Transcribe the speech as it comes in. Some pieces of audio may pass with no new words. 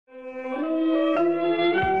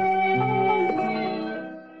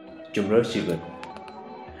ជំរឿជីវិត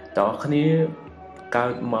តើគ្នាកើ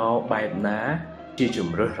តមកបែបណាជាជំ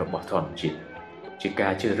រឿរបស់ធម្មជាតិជាកា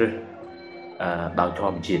រជ្រើសរើសដោយធ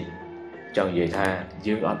ម្មជាតិចង់និយាយថា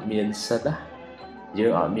យើងអត់មានសិទ្ធិយើ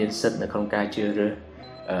ងអត់មានសិទ្ធិនៅក្នុងការជ្រើសរើស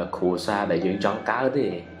គ្រួសារដែលយើងចង់កើតទេ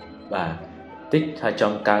បាទតិចថាច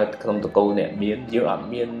ង់កើតក្នុងតកូលអ្នកមានយើងអត់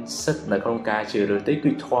មានសិទ្ធិនៅក្នុងការជ្រើសរើសទេ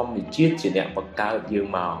គឺធម្មជាតិជាអ្នកបង្កើតយើង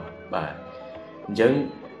មកបាទអញ្ចឹង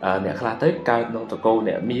អ្នកខ្លះទៅកើតក្នុងតកូល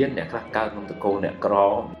អ្នកមានអ្នកខ្លះកើតក្នុងតកូលអ្នកក្រ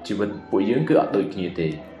ជីវិតពួកយើងគឺអត់ដូចគ្នាទេ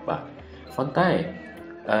បាទប៉ុន្តែ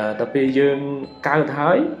តែពេលយើងកើត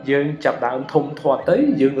ហើយយើងចាប់ដើមធំធាត់ទៅ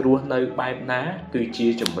យើងរស់នៅបែបណាគឺជា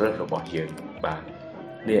ជំរើសរបស់យើងបាទ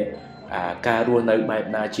នេះការរស់នៅបែប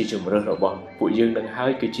ណាជាជំរើសរបស់ពួកយើងនឹងហើ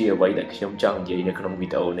យគឺជាអ្វីដែលខ្ញុំចង់និយាយនៅក្នុងវី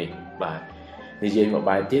ដេអូនេះបាទនិយាយមួយ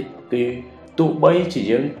បែបទៀតគឺទោះបីជា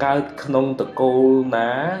យើងកើតក្នុងតកូល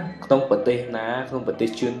ណាក្នុងប្រទេសណាក្នុងប្រទេស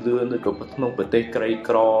ជឿនលឿនឬក៏ក្នុងប្រទេសក្រី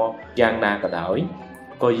ក្រយ៉ាងណាក៏ដោយ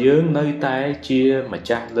ក៏យើងនៅតែជាម្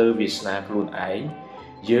ចាស់លើវាសនាខ្លួនឯង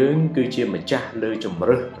យើងគឺជាម្ចាស់លើជំ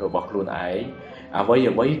រើសរបស់ខ្លួនឯងអ្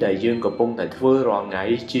វីដែលយើងកំពុងតែធ្វើរាល់ថ្ងៃ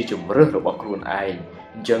ជាជំរើសរបស់ខ្លួនឯង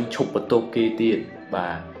អញ្ចឹងឈប់បន្ទោសគេទៀតបា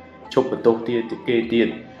ទឈប់បន្ទោសគេទៀត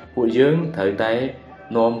ពួកយើងត្រូវតែ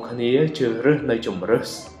នាំគ្នាជ្រើសរើសនៅជំរើស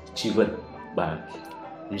ជីវិតបាទ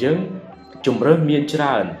អញ្ចឹងជំរើសមានច្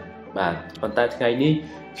រើនបាទប៉ុន្តែថ្ងៃនេះ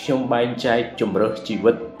ខ្ញុំបែងចែកជំរើសជី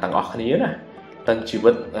វិតទាំងអស់គ្នាណាទាំងជី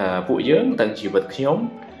វិតពួកយើងទាំងជីវិតខ្ញុំ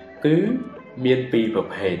គឺមានពីរប្រ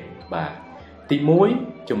ភេទបាទទី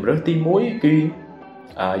1ជំរើសទី1គឺ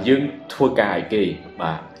យើងធ្វើការឲ្យគេ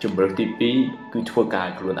បាទជំរើសទី2គឺធ្វើការ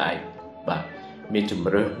ឲ្យខ្លួនឯងបាទមានជំ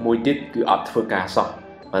រើសមួយទៀតគឺអត់ធ្វើការសោះ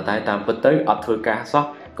ប៉ុន្តែតាមពិតទៅអត់ធ្វើការសោះ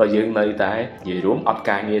ក៏យើងនៅតែនិយាយរួមអត់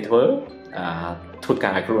ការងារធ្វើកា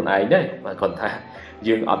រឲ្យខ្លួនឯងដែរបាទគាត់ថា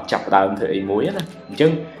យើងអត់ចាប់ដើមធ្វើអីមួយណាអញ្ចឹ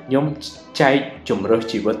ងខ្ញុំចែកជំរើស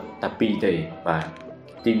ជីវិតតែពីរទេបាទ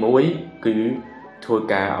ទី1គឺធ្វើ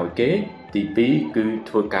ការឲ្យគេទី2គឺ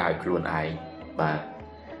ធ្វើការឲ្យខ្លួនឯងបាទ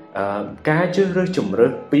ការជ្រើសរើសជំរើ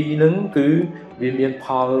សពីរហ្នឹងគឺវាមានផ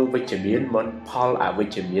លវិជ្ជមានមិនផលអវិ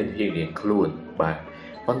ជ្ជមានរៀងៗខ្លួនបាទ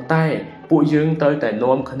ប៉ុន្តែពួកយើងត្រូវតែ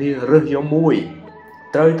នាំគ្នារើសយកមួ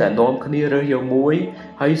យ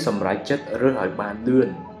ហើយសម្រេចចិត្តរើសឲ្យបានលឿន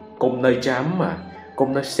កុំនៅចាំកុំ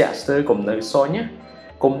នៅស្ទាក់ស្ទើរកុំនៅសុញណា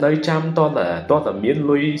កុំនៅចាំតតែមាន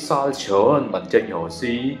លុយសល់ច្រើនបានចេញរក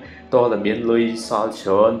ស៊ីតតែមានលុយសល់ច្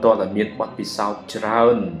រើនតតែមានបទពិសោធន៍ច្រើ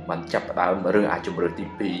នបានចាប់ផ្ដើមរើសអាចជំរើសទី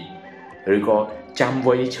2ឬក៏ចាំ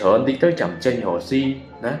វ័យច្រើនតិចទៅចាំចេញរកស៊ី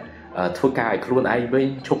ណាធ្វើការឲ្យខ្លួនឯងវិញ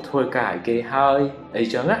ឈប់ធ្វើការឲ្យគេហើយអី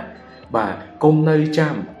ចឹងណាបាទកុំនៅ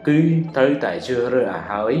ចាំគឺត្រូវតែជ្រើសរើស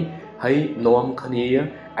ហើយនាំគ្នា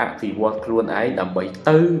អភិវឌ្ឍខ្លួនឯងដើម្បី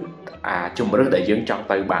ទៅជំរើសដែលយើងចង់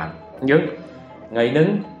ទៅបានអញ្ចឹងថ្ងៃហ្នឹង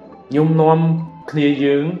ខ្ញុំនាំគ្នា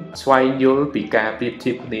យើងស្វែងយល់ពីការប្រៀប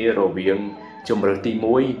ធៀបគ្នារវាងជំរើសទី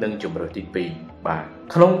1និងជំរើសទី2បាទ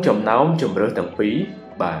ក្នុងចំណោមជំរើសទាំងពីរ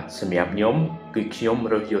បាទសម្រាប់ខ្ញុំគឺខ្ញុំ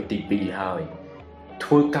រើសយកទី2ហើយធ្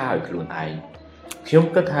វើការឲ្យខ្លួនឯងខ្ញុំ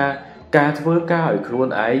គិតថាការធ្វើការឲ្យខ្លួន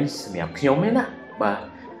ឯងសម្រាប់ខ្ញុំឯណាបាទ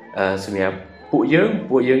សម្រាប់ពួកយើ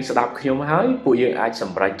ងស្ដាប់ខ្ញុំហើយពួកយើងអាចស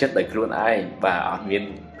ម្រេចចិត្តដោយខ្លួនឯងបាទអ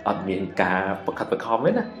ត់មានការបង្ខិតបង្ខំ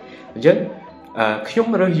ទេណាអញ្ចឹងខ្ញុំ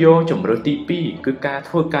រើសយកជំរើសទី2គឺការ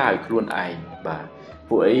ធ្វើការឲ្យខ្លួនឯងបាទ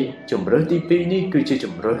ពួកអីជំរើសទី2នេះគឺជា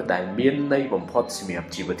ជំរើសដែលមានន័យបំផុតសម្រាប់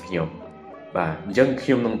ជីវិតខ្ញុំបាទអញ្ចឹងខ្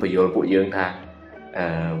ញុំនឹងបញ្យល់ពួកយើងថា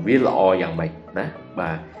វាល្អយ៉ាងម៉េចណា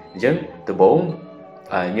បាទអញ្ចឹងដំបូង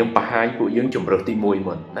ខ្ញុំបង្ហាញពួកយើងជំរើសទី1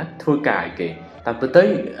មុនណាធ្វើការឲ្យគេតាមពិតទៅ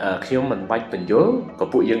ខ្ញុំមិនបាច់បញ្យល់ក៏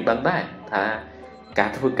ពួកយើងដឹងដែរថាការ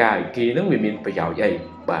ធ្វើការឲ្យគេនឹងវាមានប្រយោជន៍អី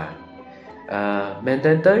បាទមែន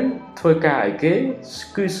តើទៅធ្វើការឲ្យគេ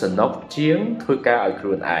គឺសនុកជាងធ្វើការឲ្យខ្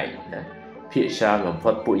លួនឯងណាភាគច្រើនបំផុ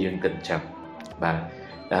តពួកយើងគិតចឹងបាទ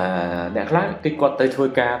អ្នកខ្លះគាត់ទៅធ្វើ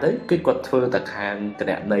ការទៅគាត់ធ្វើតែខាងគ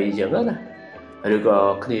ណនេយ្យចឹងណាឬក៏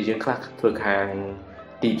គ្នាយើងខ្លះធ្វើខាង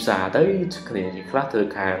ទីផ្សារទៅគ្នាយើងខ្លះធ្វើ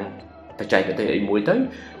ខាងបច្ចេកទេសអីមួយទៅ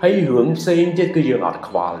ហើយរឿងផ្សេងទៀតគឺយើងអត់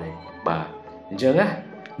ខ្វល់ទេបាទអញ្ចឹងណា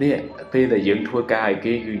នេះពេលដែលយើងធ្វើការឲ្យ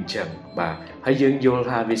គេគឺអញ្ចឹងបាទហើយយើងយល់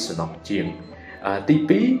ថាវាសនុកជាងទី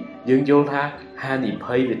2យើងយល់ថាហានិ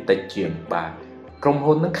ភ័យវាតិចជាងបាទក្រុម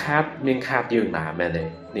ហ៊ុននឹងមានខាតយើងណាមែនទេ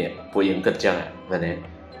នេះពួកយើងគិតចឹងមែនទេ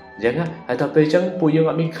អញ្ចឹងហើយដល់ពេលអញ្ចឹងពួកយើង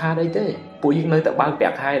អត់មានខាតអីទេពួកយើងនៅតែបើកប្រា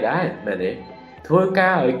ក់ខែដែរមែនទេធ្វើ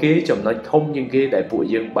ការឲ្យគេចំណុចធំជាងគេដែលពួក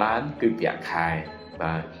យើងបានគឺប្រាក់ខែ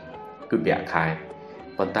បាទគឺប្រាក់ខែ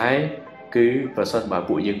ប៉ុន្តែគឺប្រសិនបើ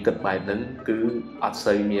ពួកយើងគិតបែបហ្នឹងគឺអត់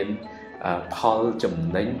សូវមានផលចំ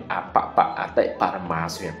ណេញអតិបរមា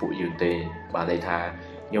សម្រាប់ពួកយើងទេបាទន័យថា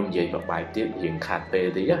ខ្ញុំនិយាយមួយបែបទៀតរៀងខាត់ពេល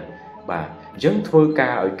តិចណា bà dân thưa ca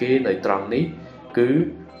ở kia nơi tròn ní cứ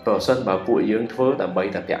rồi sân bà bụi dương thưa tạm bày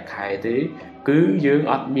tập nhạc khai thế cứ dương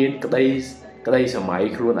ọt miên cái đây sớm máy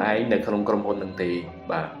luôn ai nơi không cầm hôn nâng tì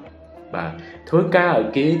bà thưa ca ở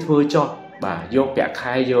kia thưa cho bà vô nhạc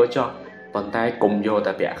khai vô cho bàn tay cùng vô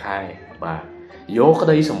tập nhạc khai bà vô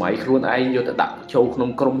cái đây sớm máy luôn ai vô tập đặt châu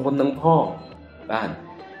không cầm hôn nâng phong bà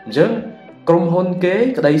dân cầm hôn kế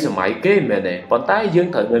cái đây sớm máy kế mẹ này bàn tay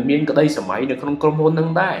dương thời người miên cái đây sớm máy nơi không cầm hôn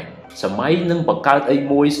nâng đai sớm máy nâng bậc cao ấy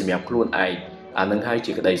môi sớm nhạc luôn ai nâng hai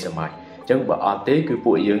chỉ cái đây sớm máy chẳng bà ọt tế cứ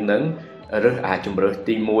bụi dương nâng rất chùm rất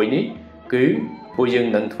tim môi ní cứ bụi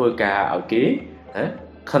dương nâng thưa ca ở kế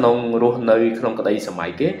khăn ông luôn nơi không cái đây sớm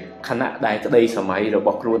máy kế khăn đại cái đây sớm máy rồi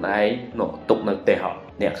bọc luôn ai nọ tục nâng tệ họ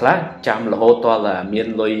nè khác chăm là hô to là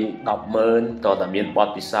miên lôi đọc mơn to là miên bọt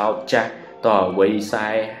vì sao cha to quay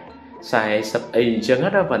sai sắp ấy chẳng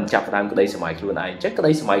hết á phần chặt đang cái đây sớm máy luôn ai chắc cái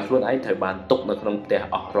đây sớm máy luôn ai thời bàn tục nâng không tệ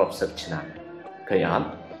họ rộp sực chân khởi án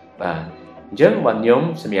và dân bạn nhóm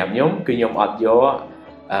xem nhạc nhóm cứ nhóm ọt gió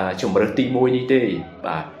chùm rất tim môi như thế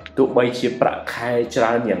và tụi bay chia bạc khai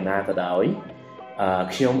ra nhận na cái đó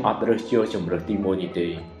khi nhóm ọt rất vô chùm rất tim môi như thế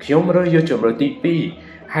khi nhóm rất vô chùm rất tim pi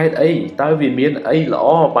hay ấy tao vì miền ấy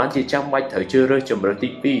lõ bán chỉ trăm bạch thời chưa rơi chùm rất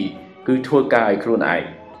tim pi cứ thua cài khuôn ai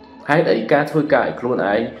hay ấy ca thua cài khuôn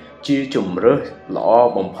ai chia chùm rất lõ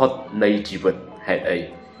bồng phật này chỉ vật hay ấy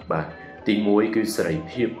và tim môi cứ sợi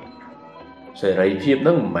hiệp sợi phiếp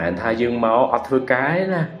nó mẹ thay dương máu ở thưa cái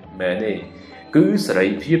nè mẹ này cứ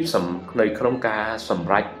sợi phiếp sầm nơi không ca sầm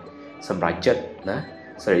rạch chất nè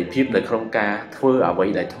sợi phiếp nơi không ca thưa ở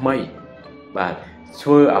vậy đại thay và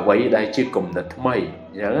thưa ở vậy đại chưa cùng đợt thay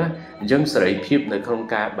nhớ dân sợi phiếp nơi không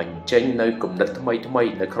ca bành tranh nơi cùng đợt thay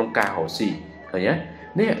nơi không ca hồ xì rồi nhé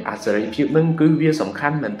nè sợi phiếp nâng cứ bia sầm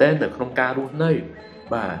khăn mình tên nơi không ca luôn nơi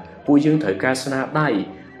và bùi dương thời ca snap đây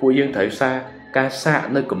bùi dương thời xa ca xạ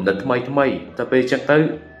nơi cùng đợt thay ta về chắc tới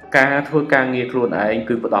ca thua ca nghe luôn anh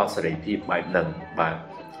cứ bắt đầu sợi phim bài nâng và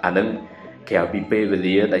nâng kẹo bị về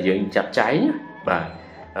lìa tại dương chặt cháy và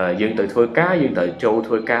dương tới thua cá dương tới châu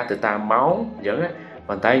thua ca từ ta máu giống á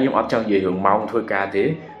bàn tay nhưng ở trong gì hưởng máu thua ca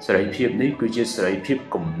thế sợi phim đấy cứ chia sợi phim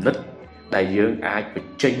cùng nứt đại dương ai bị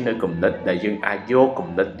tranh nơi cùng nứt đại dương ai vô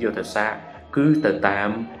cùng nứt vô thật xa cứ từ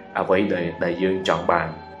tam vậy để đại dương chọn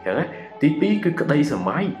bàn giống á tí bí cứ cái đây sớm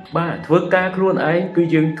máy ba thưa ca luôn ai cứ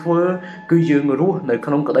dương rú nơi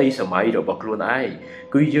không có đây sớm máy rồi bật luôn ai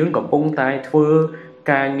cứ dương còn bông tai thưa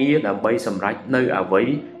ca nghĩa là bay sầm rạch nơi ở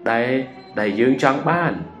vậy đại dương trắng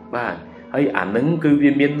ban hay nứng cứ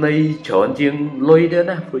viên miên lây chọn dương lôi đến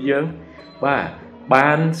á phụ dương ba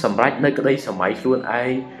ban sầm rạch nơi cái đây sớm máy luôn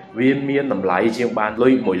ai viên miên làm lại dương ban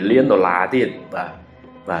lôi mỗi liên đô la tiền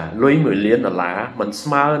và lôi 10 liên đô la mình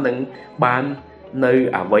smart nâng ban nơi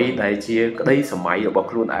vậy đại chia cái đây sớm máy rồi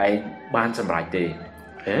bọc luôn ai ban sớm rạch tiền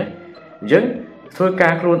thế dân thưa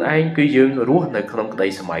ca luôn anh cứ dương rú nơi không cái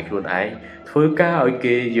đây sớm máy luôn ai thưa ca ở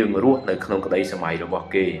kia dương rú nơi không cái đây sớm máy rồi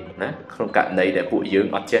bọc kia nè không cạn này để phụ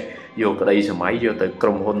dương ở trên vô cái đây sớm máy vô tới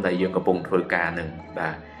công hôn này dương cái vùng thưa ca nè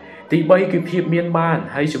và tí bay cái phim miên ban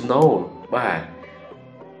hay chùm nô và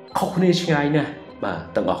khóc ní ngay nè và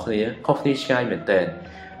tầng ở kia khóc ní ngay mình tên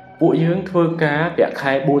phụ dương thưa ca vẽ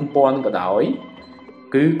khai buôn pon cái đói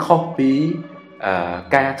cứ copy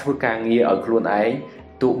ca thưa ca nghĩa ở luôn ấy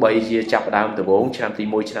tụ bây giờ chập đam từ 4 trăm tí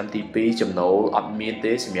 1 trăm tí 2 chấm nổ ấp miên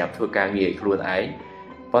tế xem nhập thưa ca nghĩa luôn ấy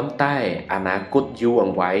vấn tay cốt du ở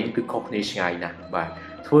ngoài cứ khóc ní ngay nè và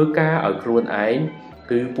thưa ca ở luôn ấy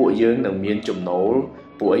cứ phụ dương nằm miên chấm nổ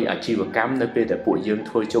phụ ấy ở chi và cam nơi bên để phụ dương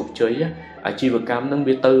thôi chụp chơi á ở chi và cam nâng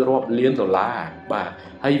biết tơ rộp liên đồ là và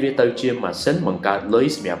hay biết tơ chiêm mà sến bằng cả lưới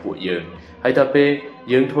xem nhập phụ dương hay ta pe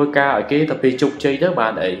dương thôi ca ở cái ta pe chụp chơi đó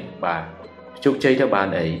bạn ấy và chụp chơi đó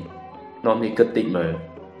bạn ấy nó thì cực tịnh mà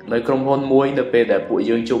nơi công hôn muối ta pe để phụ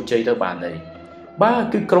dương chụp chơi đó bạn ấy ba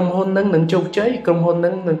cứ công hôn nâng chụp chơi công hôn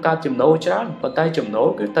nâng ta chùm nấu chán và tay chùm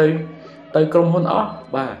nấu cứ tới công hôn ó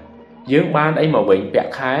ba dương ban ấy mà bệnh bẹt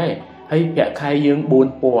khai hay bẹt khai dương buôn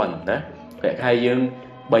pon đó bẹt khai dương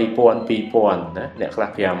bay pon pi pon đó nè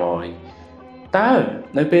lạc nhà mồi ta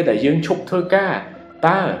nơi pe để dương chụp thôi ca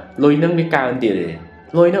ta lôi nâng đi cao tiền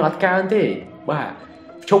lôi nâng ở cao thế ba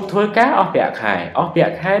chụp thôi cá ở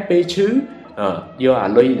bẹt khai pe chứ do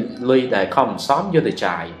lôi để không xóm vô để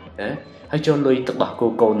chạy hay cho lôi tất đỏ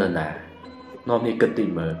cô nè nè nó thì cực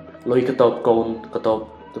tìm mà lôi cái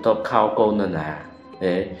tô khao cô nè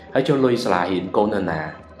nè hay cho lôi xả hiện cô nè nè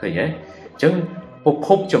thấy nhé chứ một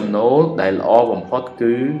khúc chùm nổ đại lọ bằng phốt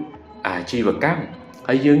cứ chi và cam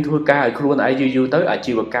hay dương thua ca ở luôn ai dư tới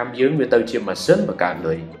chi và cam dương về tao chim mà sến mà cả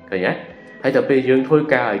người thấy nhé hay tập về dương thua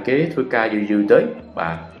ca ở kế thua ca dư tới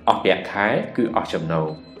và ọt bẹt thái cứ ọt chùm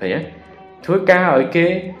nổ thấy nhé thua ca ở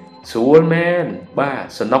kế ស្រួលមែនបាទ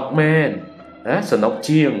សំណុកមែនណាសំណុក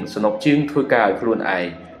ជាងធ្វើការឲ្យខ្លួនឯង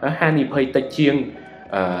ហានិភ័យតិចជាង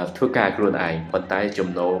ធ្វើការឲ្យខ្លួនឯងប៉ុន្តែចំ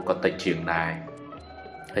ណូលក៏តិចជាងដែរ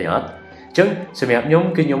ឃើញអត់អញ្ចឹងសម្រាប់ខ្ញុំ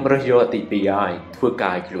គឺខ្ញុំរើសយកទី2ហើយធ្វើ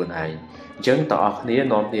ការឲ្យខ្លួនឯងអញ្ចឹងតើអស់គ្នា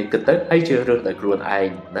នាំគ្នាគិតទៅហើយជ្រើសរើសដោយខ្លួនឯង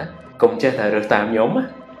ណាកុំចេះតែរើសតាមខ្ញុំណា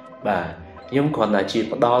បាទខ្ញុំគ្រាន់តែជា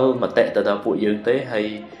ផ្ដល់មតិទៅដល់ពួកយើងទេហើយ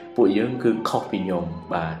ពួកយើងគឺខុសពីខ្ញុំ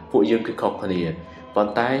បាទពួកយើងគឺខុសគ្នាប៉ុ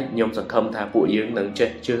ន្តែខ្ញុំសង្ឃឹមថាពួកយើងនឹងចេះ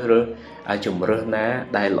ជ្រើសរើសជំរើសណា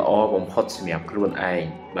ដែលល្អបំផុតសម្រាប់ខ្លួនឯង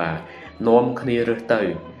បាទនាំគ្នារើសទៅ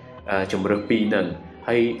ជំរើសពីរហ្នឹង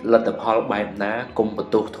ហើយលទ្ធផលបែបណាកុំប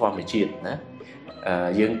ន្ទោសធម្មជាតិណា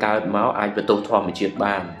យើងកើតមកអាចបន្ទោសធម្មជាតិ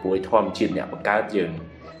បានព្រោះធម្មជាតិអ្នកបង្កើតយើង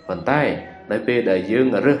ប៉ុន្តែនៅពេលដែលយើង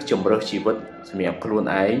រើសជំរើសជីវិតសម្រាប់ខ្លួន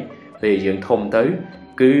ឯងពេលយើងធំទៅ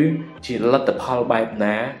គឺជាលទ្ធផលបែប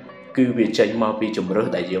ណាគឺវាចេញមកពីជំរើស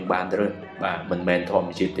ដែលយើងបានរើសបាទមិនមែនធម្ម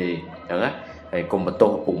ជាតិទេអញ្ចឹងណាហើយកុំបន្ទោស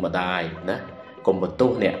ឪពុកម្ដាយណាកុំបន្ទោស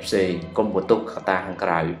អ្នកផ្សេងកុំបន្ទោសកត្តាខាងក្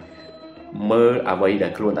រៅមើលអ្វីដែ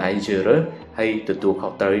លខ្លួនឯងជ្រើសរើសហើយទទួលខុ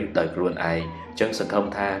សត្រូវដោយខ្លួនឯងអញ្ចឹងសង្ឃឹម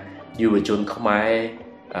ថាយុវជនខ្មែរ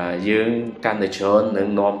យើងកាន់តែច្រើននឹង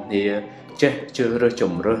នាំគ្នាចេះជ្រើសរើស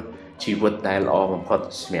ជំរើសជីវិតដែលល្អបំផុត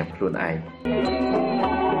សម្រាប់ខ្លួនឯង